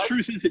Spoken as a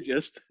true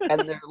syzygist.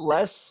 And they're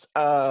less.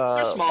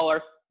 They're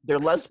smaller. They're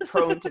less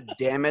prone to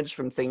damage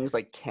from things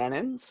like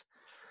cannons.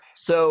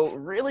 So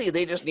really,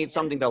 they just need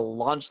something to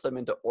launch them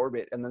into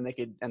orbit, and then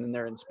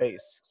they're in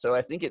space. So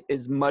I think it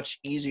is much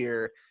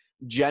easier,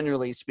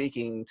 generally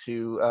speaking,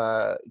 to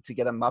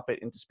get a Muppet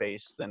into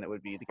space than it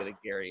would be to get a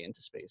Gary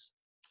into space.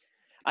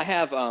 I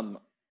have a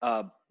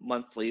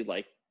monthly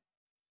like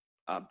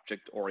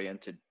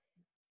object-oriented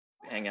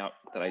hangout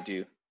that I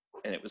do,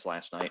 and it was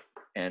last night.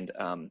 And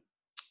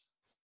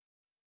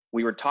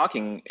we were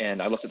talking,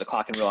 and I looked at the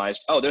clock and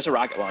realized, oh, there's a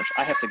rocket launch.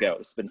 I have to go.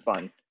 It's been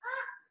fun.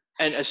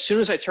 And as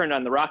soon as I turned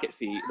on the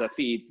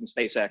feed from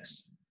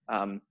SpaceX,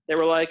 they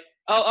were like,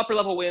 oh, upper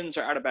level winds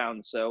are out of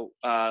bounds, so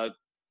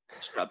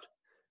scrubbed.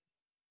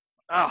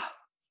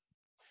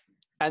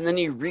 And then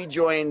you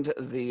rejoined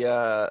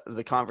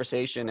the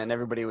conversation, and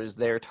everybody was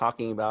there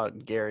talking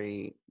about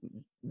Gary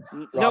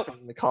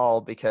dropping the call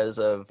because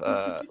of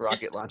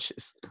rocket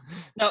launches.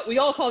 No, we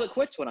all called it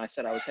quits when I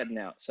said I was heading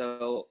out.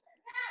 So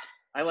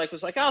I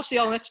was like, I'll see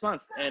y'all next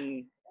month,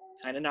 and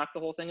kind of knocked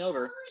the whole thing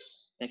over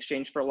in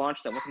exchange for a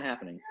launch that wasn't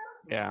happening.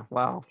 Yeah,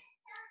 wow.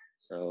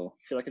 So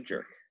I feel like a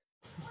jerk.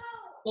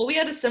 Well, we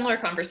had a similar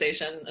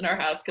conversation in our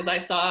house because I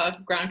saw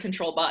Ground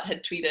Control Bot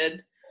had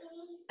tweeted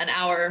an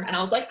hour, and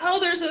I was like, oh,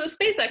 there's a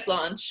SpaceX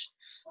launch.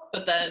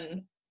 But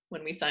then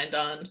when we signed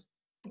on,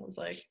 I was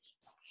like,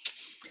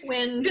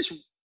 wind.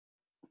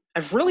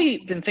 I've really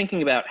been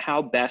thinking about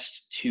how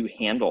best to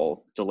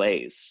handle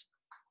delays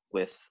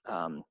with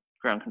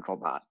Ground Control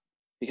Bot.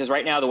 Because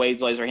right now the way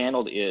delays are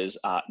handled is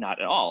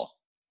not at all,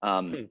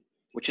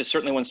 which is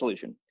certainly one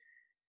solution.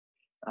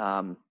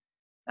 And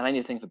I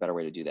need to think of a better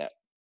way to do that.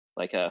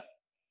 Like a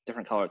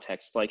different color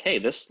text, like, hey,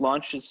 this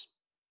launch has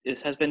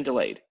been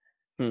delayed.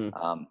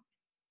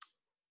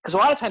 Because a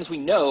lot of times we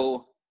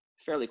know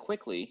fairly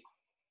quickly,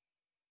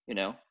 you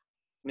know.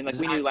 I mean, like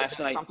we knew last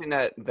night. Something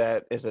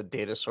that is a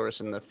data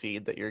source in the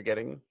feed that you're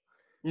getting?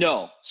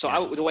 No. So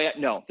it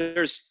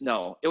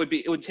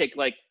would take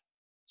like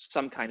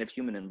some kind of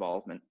human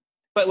involvement.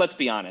 But let's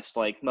be honest,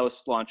 like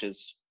most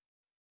launches,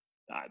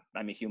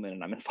 I'm a human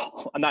and I'm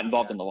involved. I'm not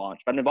involved in the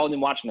launch, but I'm involved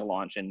in watching the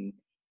launch and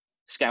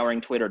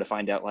scouring Twitter to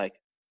find out like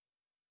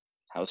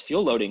how's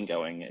fuel loading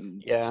going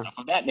and stuff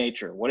of that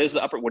nature. What do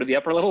the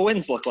upper level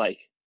winds look like?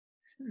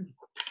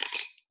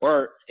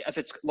 Or if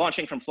it's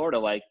launching from Florida,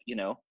 like, you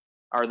know,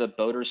 are the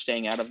boaters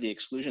staying out of the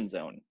exclusion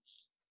zone?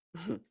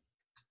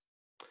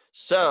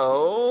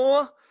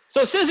 So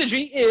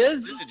Syzygy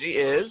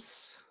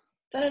is.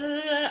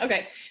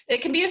 Okay,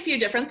 it can be a few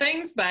different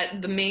things,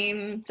 but the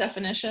main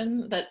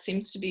definition that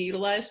seems to be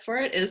utilized for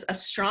it is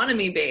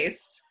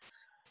astronomy-based.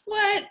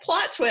 What?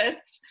 Plot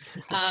twist.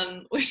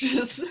 Which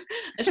is,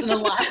 it's an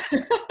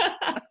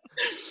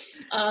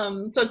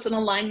so it's an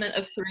alignment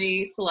of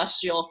 3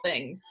 celestial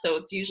things. So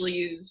it's usually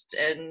used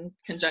in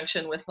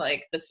conjunction with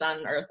like the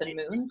sun, earth, and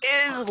moon.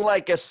 It is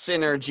like a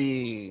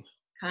synergy.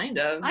 Kind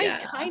of,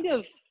 yeah.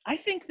 I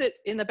think that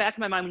in the back of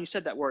my mind when you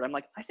said that word, I'm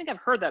like, I think I've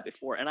heard that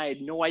before, and I had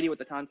no idea what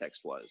the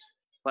context was.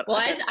 But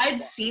well, I'd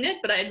seen it,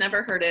 but I had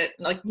never heard it.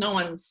 Like, no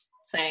one's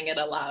saying it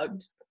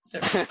aloud.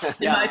 In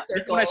my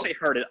circle. When I say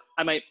heard it,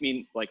 I might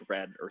mean like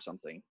read or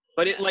something.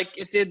 But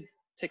it did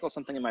tickle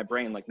something in my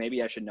brain. Like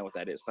maybe I should know what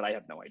that is, but I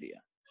have no idea.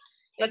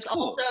 It's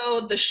cool.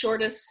 Also the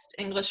shortest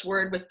English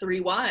word with 3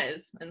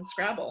 Y's in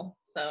Scrabble.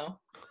 So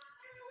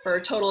for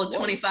a total of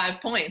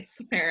 25 points,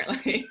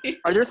 apparently.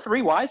 Are there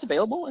 3 Y's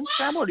available in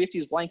Scrabble, or do you have to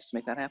use blanks to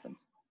make that happen?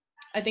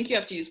 I think you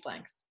have to use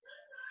blanks.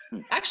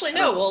 Actually,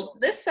 no. Well,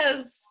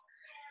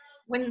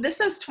 when this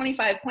says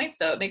 25 points,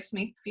 though, it makes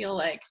me feel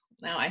like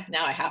now I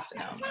have to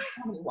know how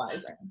many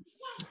Y's are.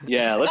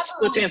 Yeah, let's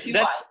answer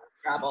that.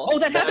 Scrabble.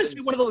 That happens to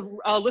be one of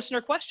the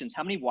listener questions.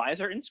 How many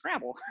Y's are in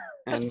Scrabble?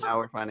 And now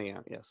we're finding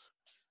out. Yes.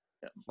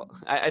 Yeah. Well,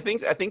 I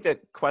think that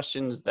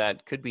questions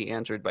that could be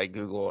answered by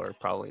Google are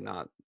probably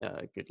not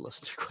good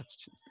listener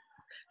questions.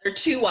 There are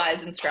 2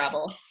 Y's in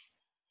Scrabble,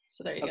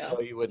 so there you go.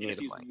 So you would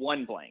need use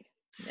one blank.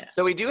 Yeah.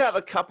 So we do have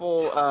a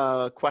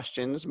couple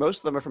questions. Most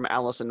of them are from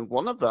Allison.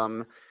 One of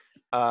them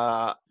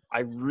I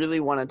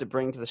really wanted to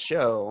bring to the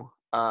show.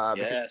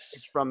 Yes.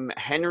 It's from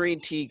Henry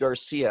T.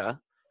 Garcia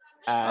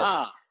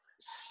at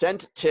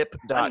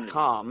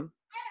CentTip.com.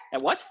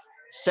 At what?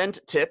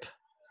 CentTip.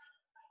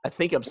 I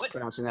think I'm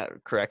pronouncing that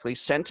correctly.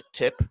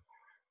 CentTip.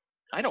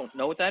 I don't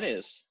know what that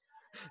is.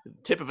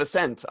 Tip of a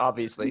cent,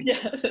 obviously.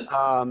 Yeah.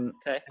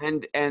 Okay.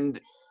 And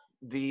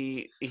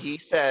he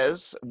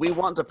says, we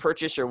want to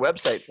purchase your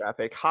website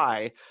traffic.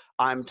 Hi,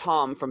 I'm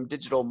Tom from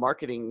digital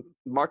market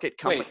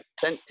company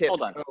CentTip.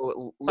 Hold on.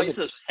 This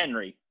is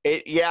Henry.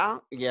 Yeah,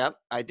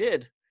 I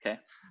did. Okay.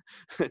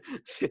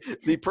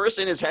 The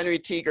person is Henry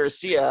T.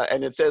 Garcia,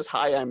 and it says,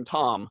 hi, I'm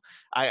Tom.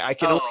 I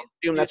can only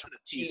assume that's what the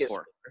T is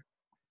for.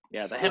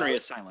 Yeah, the Henry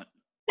is silent.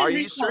 Are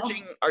you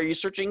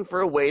searching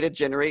for a way to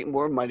generate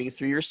more money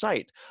through your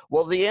site?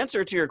 Well, the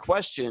answer to your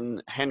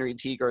question, Henry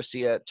T.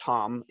 Garcia,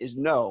 Tom, is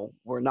no,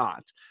 we're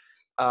not.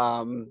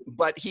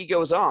 But he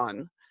goes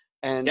on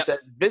and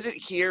says, visit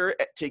here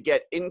to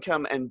get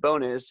income and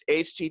bonus,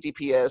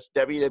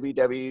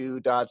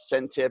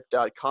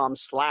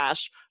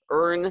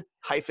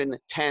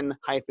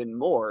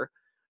 https://www.centtip.com/earn-10-more.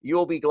 You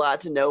will be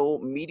glad to know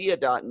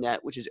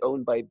media.net, which is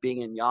owned by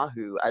Bing and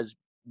Yahoo, as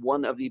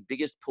one of the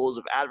biggest pools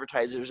of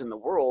advertisers in the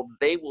world.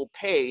 They will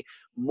pay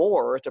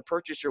more to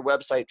purchase your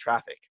website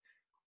traffic.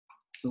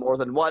 More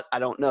than what? I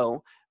don't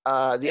know.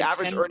 The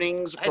average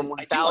earnings from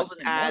 1,000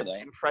 ads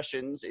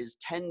impressions is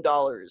 $10.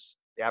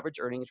 The average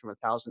earnings from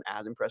 1,000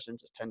 ad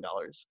impressions is $10.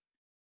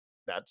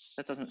 That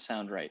doesn't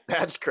sound right.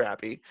 That's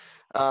crappy.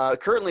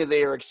 Currently,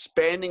 they are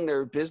expanding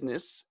their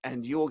business,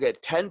 and you will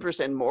get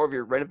 10% more of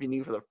your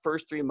revenue for the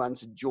first 3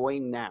 months.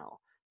 Join now.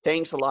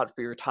 Thanks a lot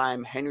for your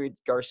time, Henry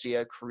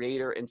Garcia,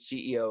 creator and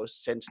CEO,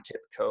 CentTip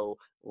Co.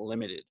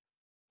 Limited.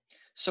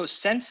 So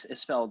Cent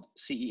is spelled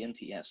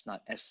C-E-N-T-S,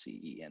 not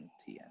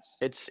S-C-E-N-T-S.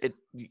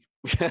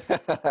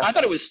 I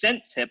thought it was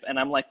CentTip, and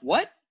I'm like,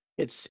 what?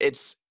 It's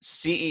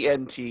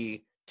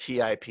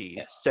C-E-N-T-T-I-P.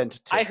 Yeah.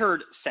 CentTip. I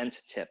heard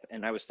CentTip,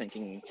 and I was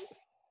thinking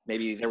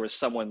maybe there was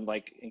someone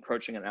like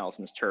encroaching on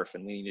Allison's turf,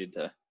 and we needed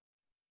to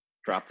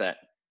drop that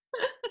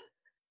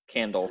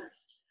candle.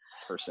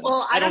 Person.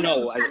 Well, I don't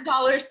know.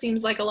 $10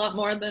 seems like a lot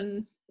more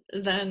than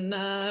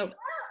 $0.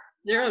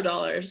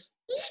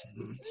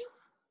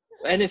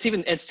 And it's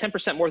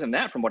 10% more than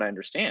that from what I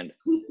understand.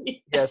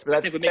 Yes, but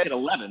I think we make it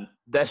 11.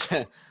 That's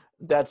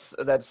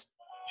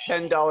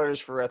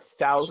 $10 for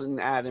 1,000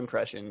 ad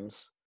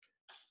impressions.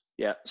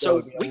 Yeah.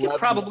 So So we could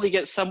probably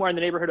get somewhere in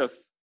the neighborhood of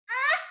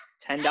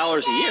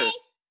 $10 a year.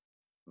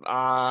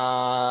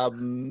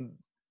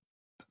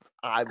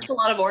 That's a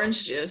lot of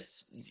orange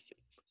juice.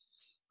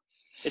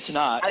 It's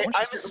not. I'm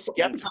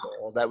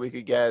skeptical that we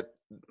could get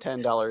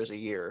 $10 a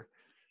year.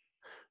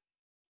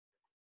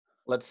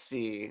 Let's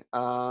see.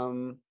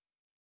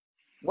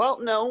 Well,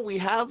 no, we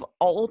have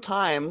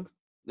all-time.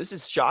 This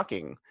is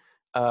shocking.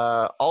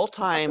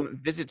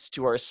 All-time visits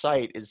to our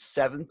site is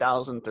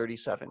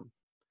 7,037.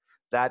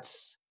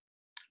 That's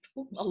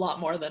a lot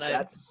more than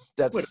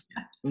that's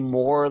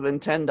more than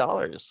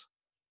 $10.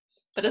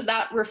 But is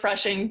that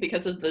refreshing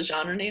because of the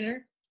Genrenator?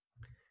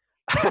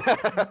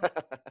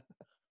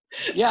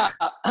 Yeah,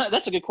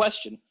 that's a good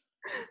question.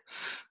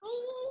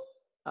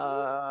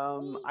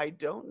 I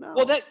don't know.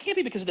 Well, that can't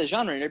be because of the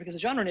Genrenator, because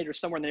the Genrenator is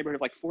somewhere in the neighborhood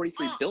of like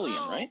 43 billion,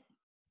 right?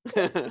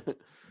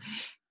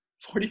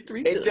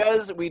 43 billion. It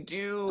does. We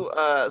do.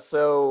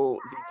 So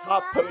the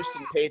top posts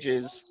and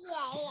pages.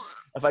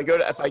 If I go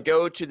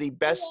to the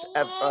best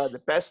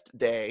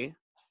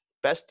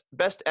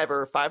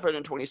ever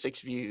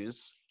 526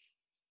 views.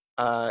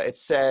 It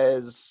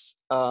says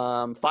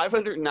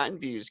 509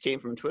 views came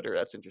from Twitter.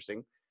 That's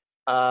interesting.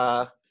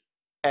 And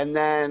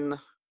then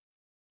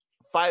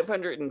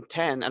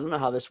 510. I don't know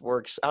how this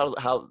works.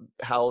 How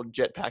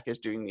Jetpack is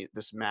doing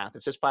this math.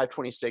 It says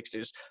 526.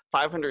 There's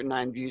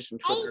 509 views from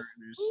Twitter.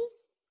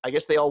 I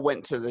guess they all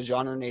went to the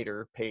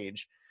Genrenator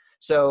page.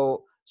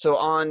 So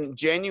on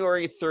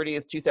January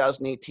 30th,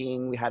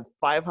 2018, we had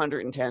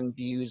 510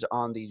 views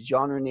on the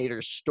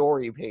Genrenator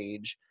story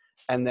page,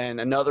 and then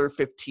another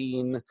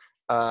 15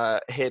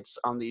 hits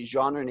on the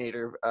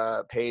Genrenator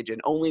page, and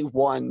only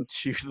one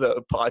to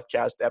the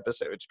podcast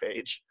episodes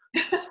page.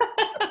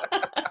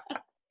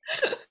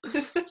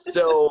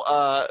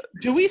 So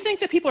do we think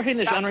that people are hitting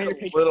the Genrenator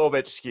page? A little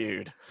bit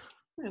skewed.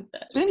 Do you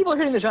think people are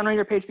hitting the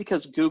Genrenator page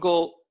because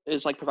Google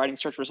is like providing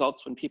search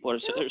results when people are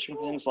searching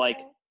things like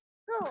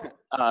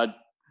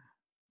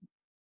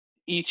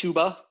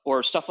eTuba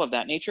or stuff of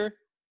that nature?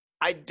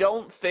 I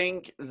don't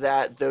think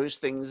that those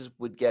things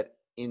would get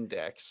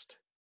indexed,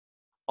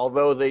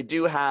 although they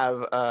do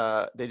have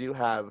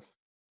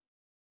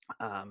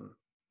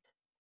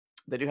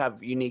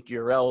unique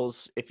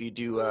URLs if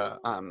you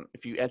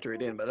enter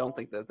it in, but I don't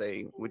think that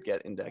they would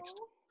get indexed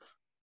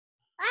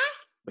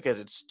because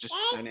it's just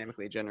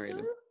dynamically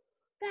generated.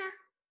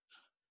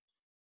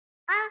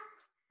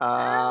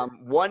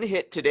 One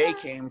hit today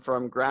came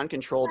from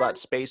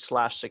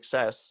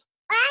groundcontrol.space/success.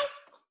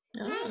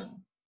 Oh.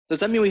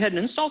 Does that mean we had an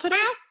install today?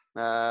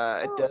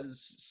 It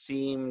does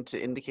seem to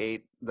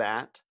indicate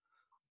that.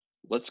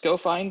 Let's go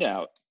find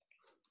out.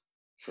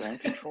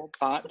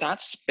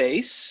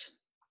 Groundcontrol.space.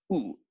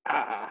 Ooh,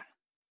 ah.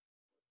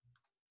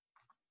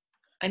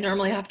 I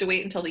normally have to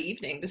wait until the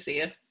evening to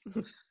see if.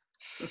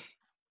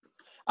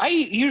 I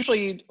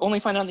usually only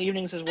find out in the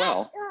evenings as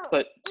well,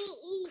 but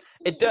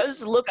it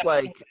does look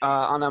like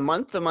on a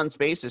month-to-month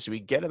basis, we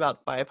get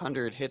about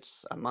 500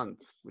 hits a month,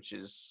 which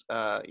is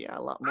a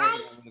lot more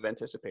than we've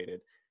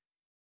anticipated.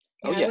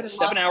 Oh yeah,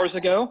 7 hours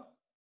ago.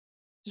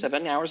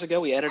 7 hours ago,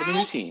 we added a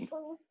new team.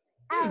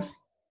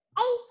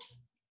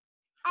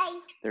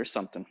 There's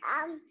something.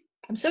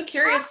 I'm so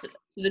curious to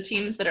the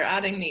teams that are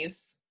adding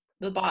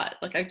the bot.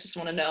 Like, I just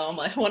want to know.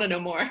 I want to know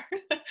more,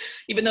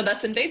 even though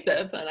that's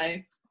invasive, and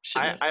I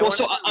shouldn't. I want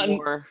to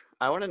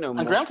know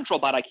more. On Ground Control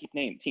Bot, I keep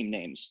team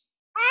names.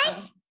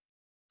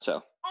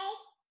 So.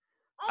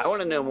 I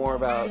want to know more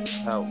about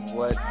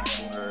what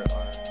are.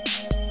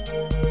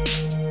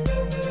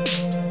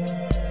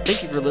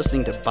 Thank you for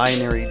listening to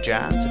Binary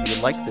Jazz. If you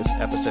like this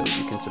episode,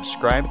 you can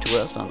subscribe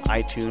to us on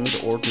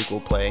iTunes or Google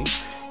Play.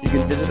 You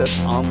can visit us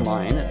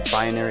online at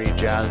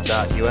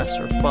binaryjazz.us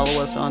or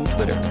follow us on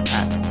Twitter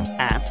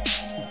at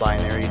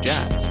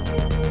binaryjazz.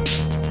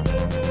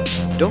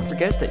 Don't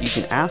forget that you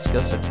can ask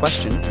us a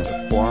question through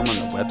the forum on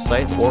the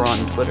website or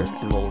on Twitter,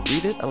 and we'll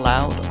read it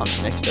aloud on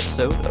the next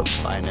episode of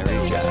Binary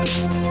Jazz.